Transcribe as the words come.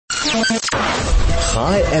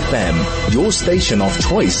High FM, your station of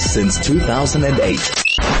choice since 2008.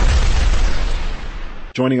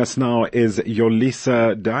 Joining us now is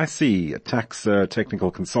Yolisa Dyasi, a tax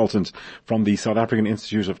technical consultant from the South African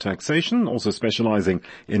Institute of Taxation, also specializing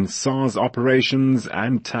in SARS operations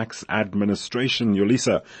and tax administration.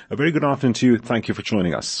 Yolisa, a very good afternoon to you. Thank you for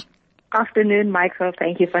joining us. Afternoon, Michael.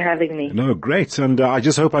 Thank you for having me. No, great. And I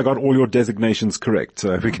just hope I got all your designations correct.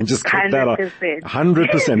 If we can just get that 100%.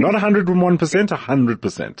 100%, not 101%,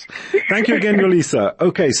 100%. Thank you again, Yolisa.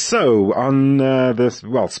 Okay, so on this,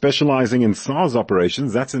 specializing in SARS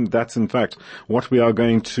operations, that's in fact what we are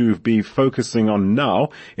going to be focusing on now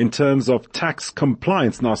in terms of tax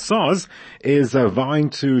compliance. Now, SARS is vying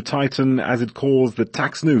to tighten, as it calls, the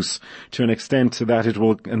tax noose to an extent that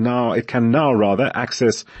it can now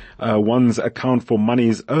access one's account for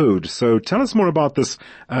monies owed. So tell us more about this.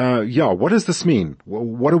 What does this mean?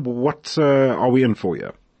 What are we in for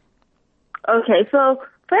here? Okay, so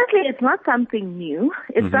firstly, it's not something new.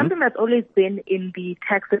 It's something that's always been in the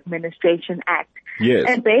Tax Administration Act. Yes.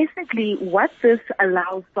 And basically what this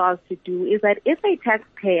allows SARS to do is that if a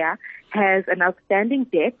taxpayer has an outstanding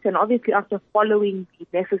debt, and obviously after following the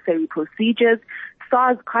necessary procedures,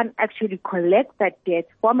 SARS can't actually collect that debt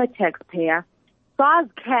from a taxpayer. SARS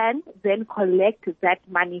can then collect that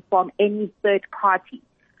money from any third party.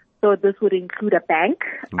 So this would include a bank,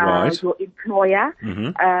 right, your employer,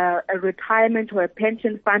 a retirement or a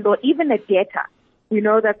pension fund, or even a debtor. We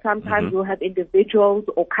know that sometimes you'll have individuals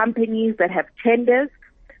or companies that have tenders.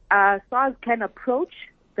 SARS can approach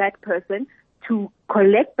that person to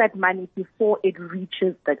collect that money before it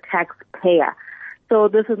reaches the taxpayer. So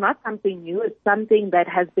this is not something new. It's something that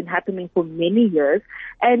has been happening for many years.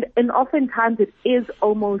 And oftentimes it is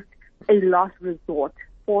almost a last resort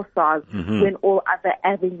for SARS when all other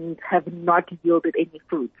avenues have not yielded any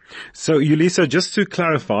fruit. So, Yolisa, just to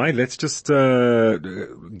clarify, let's just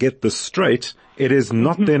get this straight. It is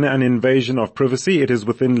not then an invasion of privacy. It is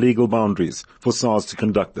within legal boundaries for SARS to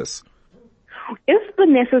conduct this. If the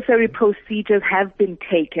necessary procedures have been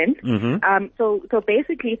taken, so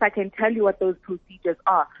basically, if I can tell you what those procedures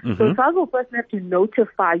are, so SARS will first have to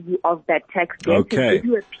notify you of that tax debt and give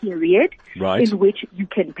you a period in which you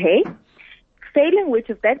can pay. Failing which,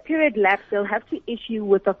 if that period lapses, they'll have to issue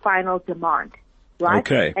with a final demand, right?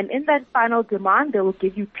 Okay. And in that final demand, they will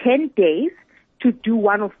give you 10 days to do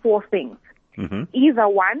one of four things. Either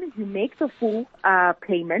one, you make the full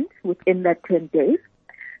payment within that 10 days.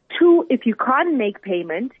 Two, if you can't make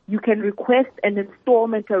payment, you can request an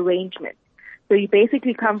installment arrangement. So you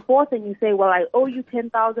basically come forth and you say, well, I owe you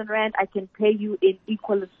 10,000 Rand. I can pay you in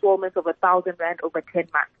equal installments of 1,000 Rand over 10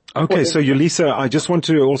 months. Okay, so Yolisa, I just want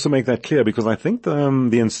to also make that clear because I think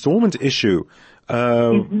the installment issue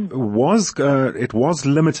was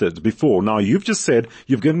limited before. Now you've just said,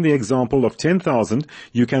 you've given the example of 10,000.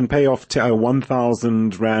 You can pay off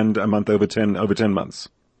 1,000 Rand a month over 10 months.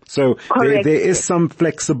 So there is some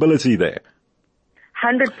flexibility there.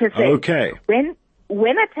 100%. Okay.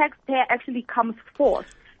 When a taxpayer actually comes forth,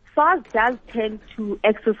 SARS does tend to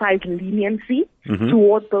exercise leniency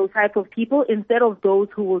towards those type of people instead of those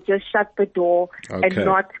who will just shut the door and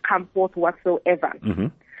not come forth whatsoever.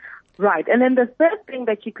 Right. And then the third thing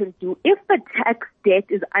that you can do, if the tax debt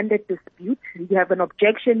is under dispute, you have an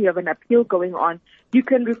objection, you have an appeal going on, you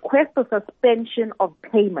can request a suspension of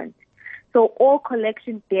payment. So all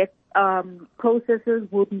collection debt processes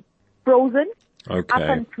will be frozen up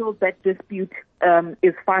until that dispute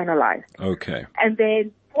is finalized. Okay. And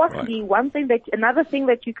then fourthly, another thing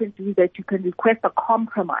that you can do is that you can request a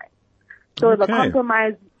compromise. So the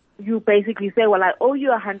compromise, you basically say, well, I owe you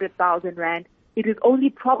 100,000 Rand. It is only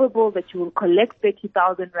probable that you will collect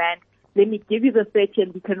 30,000 Rand. Let me give you the 30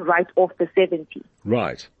 and we can write off the 70.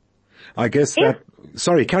 Right. I guess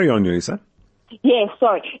sorry, carry on, Yolisa. Yes,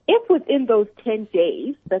 sorry. If within those 10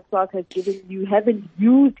 days that SARS has given you haven't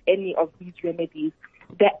used any of these remedies,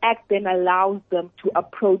 the Act then allows them to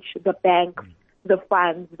approach the bank, the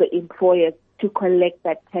funds, the employers to collect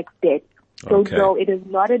that tax debt. So no, it is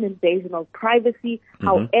not an invasion of privacy.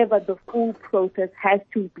 However, the full process has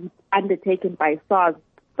to be undertaken by SARS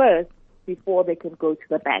first before they can go to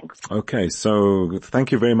the banks. Okay, so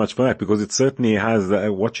thank you very much for that, because it certainly has,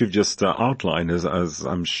 what you've just outlined, as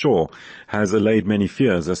I'm sure, has allayed many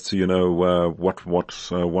fears as to, what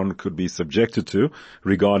one could be subjected to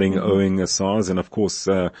regarding owing a SARS. And of course,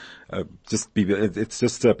 it's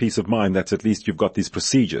just a peace of mind that at least you've got these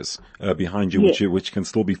procedures behind you, which can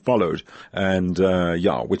still be followed, and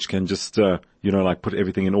which can just like put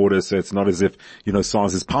everything in order, so it's not as if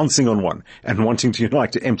SARS is pouncing on one and wanting to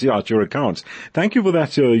to empty out your account. Thank you for that,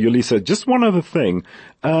 Yolisa. Just one other thing,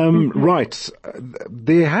 right?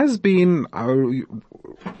 There has been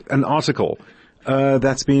an article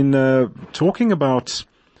that's been talking about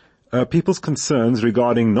people's concerns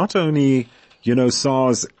regarding not only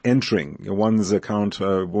SARS entering one's account,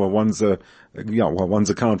 one's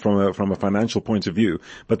account from a financial point of view,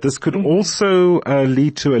 but this could also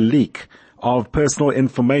lead to a leak of personal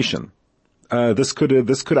information. This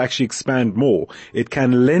could actually expand more. It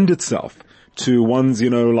can lend itself to one's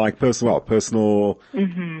personal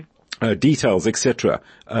details, etc.,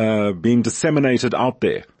 being disseminated out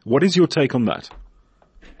there. What is your take on that?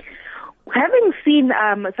 Having seen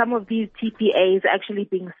some of these TPAs actually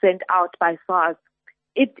being sent out by SARS,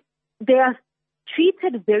 they are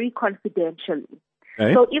treated very confidentially.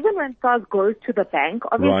 Okay. So even when SARS goes to the bank,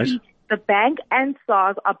 obviously the bank and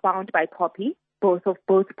SARS are bound by POPI, both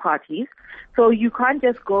parties. So you can't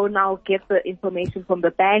just go now get the information from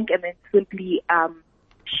the bank and then simply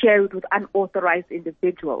share it with unauthorized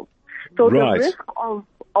individuals. So the risk of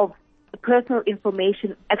personal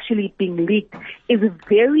information actually being leaked is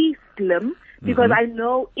very slim, because I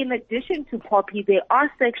know in addition to POPI, there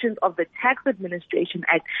are sections of the Tax Administration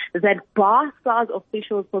Act that bar SARS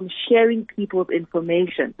officials from sharing people's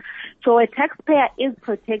information. So a taxpayer is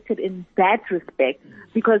protected in that respect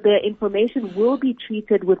because their information will be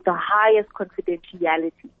treated with the highest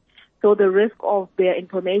confidentiality. So the risk of their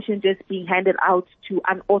information just being handed out to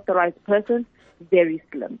unauthorized persons is very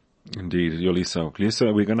slim. Indeed, Yolisa,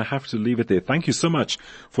 we're going to have to leave it there. Thank you so much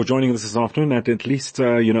for joining us this afternoon, and at least,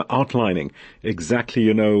 outlining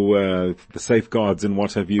exactly, the safeguards and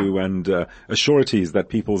what have you, and assurities that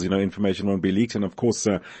people's, information won't be leaked. And of course,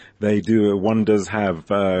 one does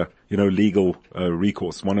have, legal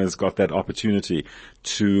recourse. One has got that opportunity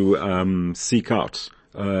to seek out,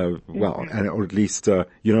 or at least,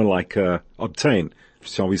 obtain,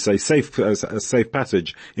 shall we say, safe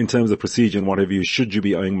passage in terms of procedure and whatever you, should you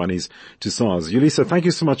be owing monies to SARS. Yolisa, thank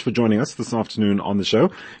you so much for joining us this afternoon on the show.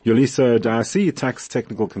 Yolisa Dyasi, tax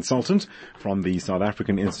technical consultant from the South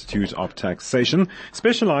African Institute of Taxation,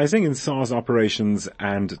 specializing in SARS operations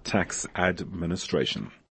and tax administration.